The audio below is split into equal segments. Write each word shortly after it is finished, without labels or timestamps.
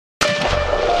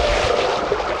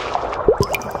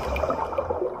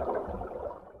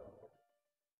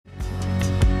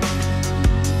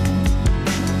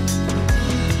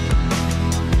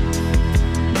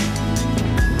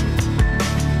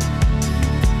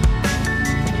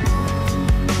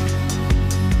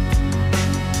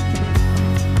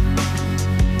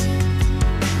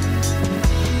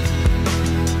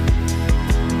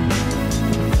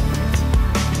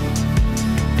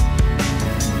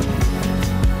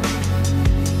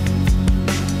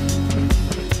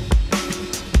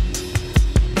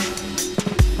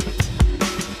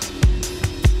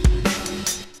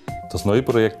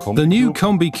The new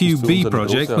CombiCube B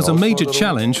project was a major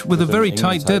challenge with a very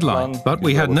tight deadline, but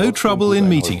we had no trouble in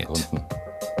meeting it.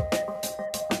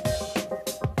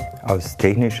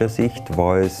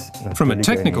 From a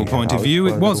technical point of view,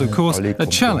 it was, of course, a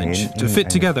challenge to fit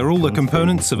together all the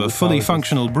components of a fully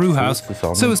functional brewhouse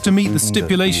so as to meet the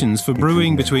stipulations for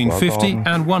brewing between 50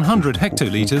 and 100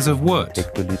 hectolitres of wort.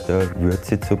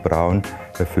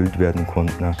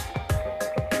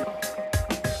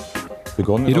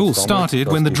 It all started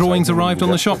when the drawings arrived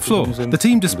on the shop floor. The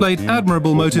team displayed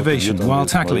admirable motivation while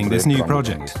tackling this new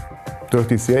project.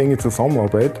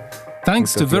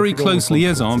 Thanks to very close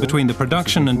liaison between the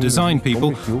production and design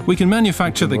people, we can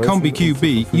manufacture the CombiCube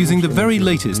B using the very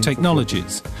latest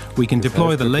technologies. We can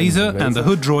deploy the laser and the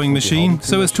hood drawing machine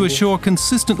so as to assure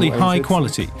consistently high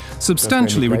quality,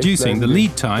 substantially reducing the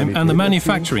lead time and the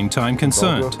manufacturing time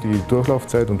concerned.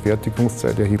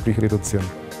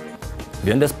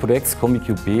 During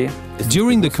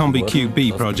the CombiCube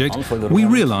B project, we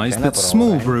realized that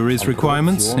small breweries'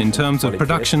 requirements in terms of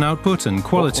production output and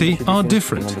quality are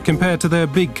different compared to their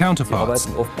big counterparts.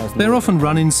 They're often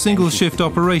run in single-shift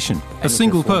operation. A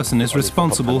single person is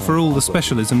responsible for all the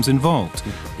specialisms involved.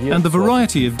 And the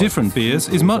variety of different beers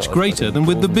is much greater than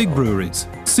with the big breweries.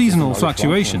 Seasonal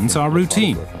fluctuations are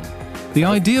routine. The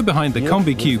idea behind the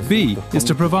CombiCube B is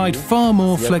to provide far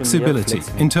more flexibility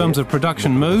in terms of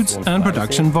production modes and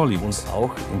production volumes.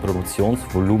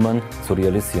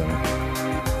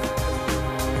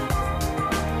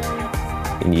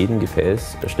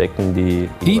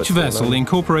 Each vessel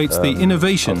incorporates the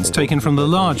innovations taken from the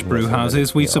large brew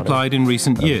houses we've supplied in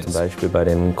recent years.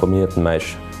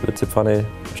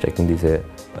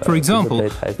 For example,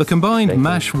 the combined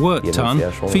mash wort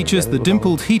tun features the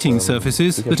dimpled heating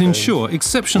surfaces that ensure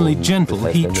exceptionally gentle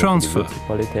heat transfer.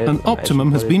 An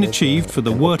optimum has been achieved for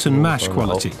the wort and mash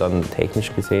quality. The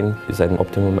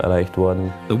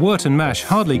wort and mash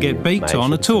hardly get baked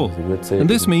on at all, and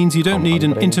this means you don't need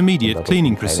an intermediate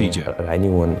cleaning procedure.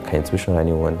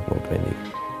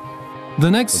 The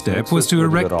next step was to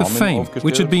erect the frame,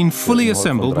 which had been fully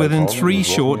assembled within 3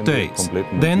 short days.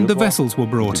 Then the vessels were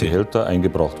brought in.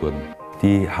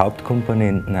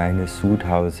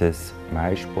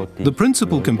 The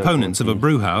principal components of a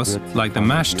brewhouse, like the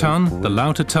mash tun, the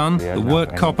lauter tun, the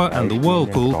wort copper and the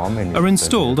whirlpool, are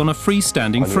installed on a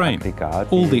freestanding frame.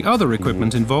 All the other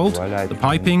equipment involved, the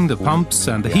piping, the pumps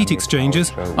and the heat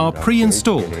exchangers, are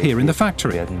pre-installed here in the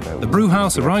factory. The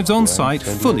brewhouse arrives on site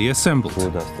fully assembled.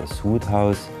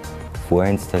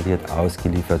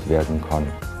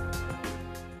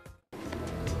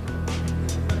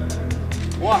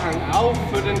 Vorhang auf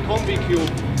für den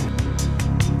CombiCube.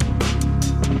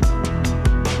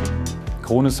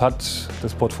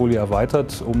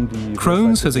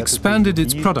 Krones has expanded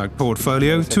its product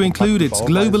portfolio to include its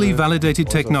globally validated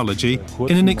technology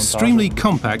in an extremely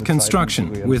compact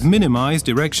construction with minimized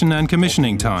erection and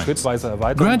commissioning times.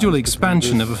 Gradual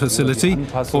expansion of a facility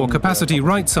or capacity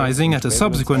right-sizing at a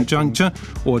subsequent juncture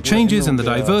or changes in the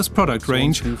diverse product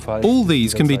range, all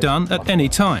these can be done at any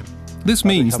time. This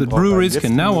means that breweries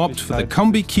can now opt for the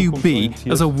CombiCube B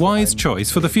as a wise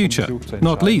choice for the future,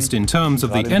 not least in terms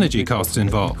of the energy costs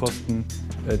involved.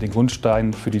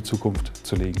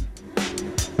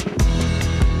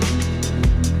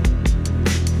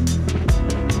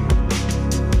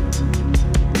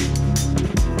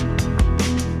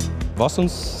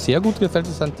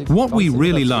 What we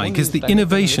really like is the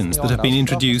innovations that have been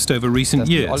introduced over recent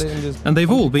years, and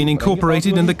they've all been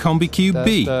incorporated in the CombiCube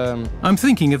B. I'm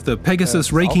thinking of the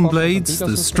Pegasus raking blades,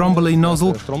 the Stromboli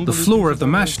nozzle, the floor of the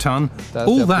mash tun.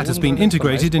 All that has been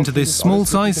integrated into this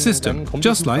small-size system,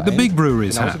 just like the big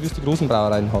breweries have.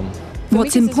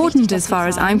 What's important as far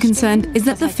as I'm concerned is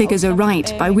that the figures are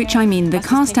right, by which I mean the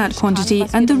cast-out quantity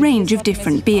and the range of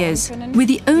different beers. We're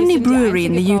the only brewery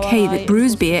in the UK that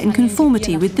brews beer in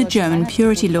conformity with the German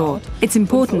purity law. It's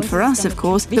important for us, of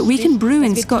course, that we can brew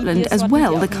in Scotland as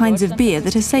well the kinds of beer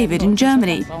that are savoured in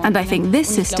Germany, and I think this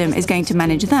system is going to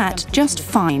manage that just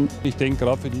fine.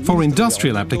 For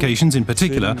industrial applications in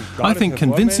particular, I think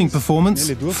convincing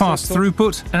performance, fast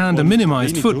throughput and a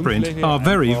minimised footprint are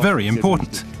very, very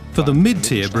important. For the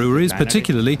mid-tier breweries,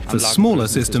 particularly for smaller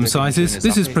system sizes,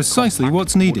 this is precisely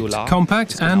what's needed.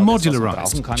 Compact and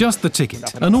modularized. Just the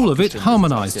ticket. And all of it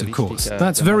harmonized, of course.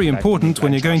 That's very important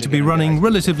when you're going to be running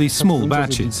relatively small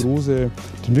batches.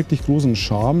 Den wirklich großen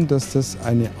Charme, dass das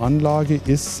eine Anlage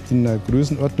ist in der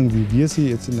Größenordnung, wie wir sie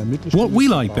jetzt in der Mittelstufe. What we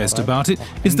like best about it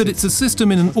is that it's a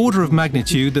system in an order of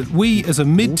magnitude that we as a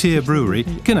mid-tier brewery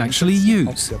can actually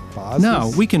use. Now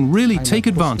we can really take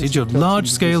advantage of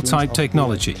large-scale type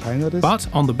technology. but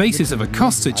on the basis of a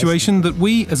cost situation that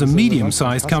we as a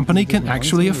medium-sized company can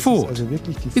actually afford.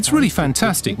 It's really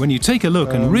fantastic when you take a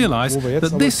look and realize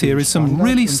that this here is some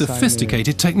really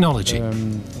sophisticated technology.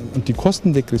 Und die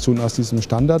Kostendegression aus diesem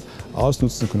Standard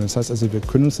ausnutzen können. Das heißt also, wir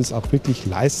können uns das auch wirklich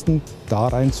leisten, da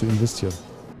rein zu investieren.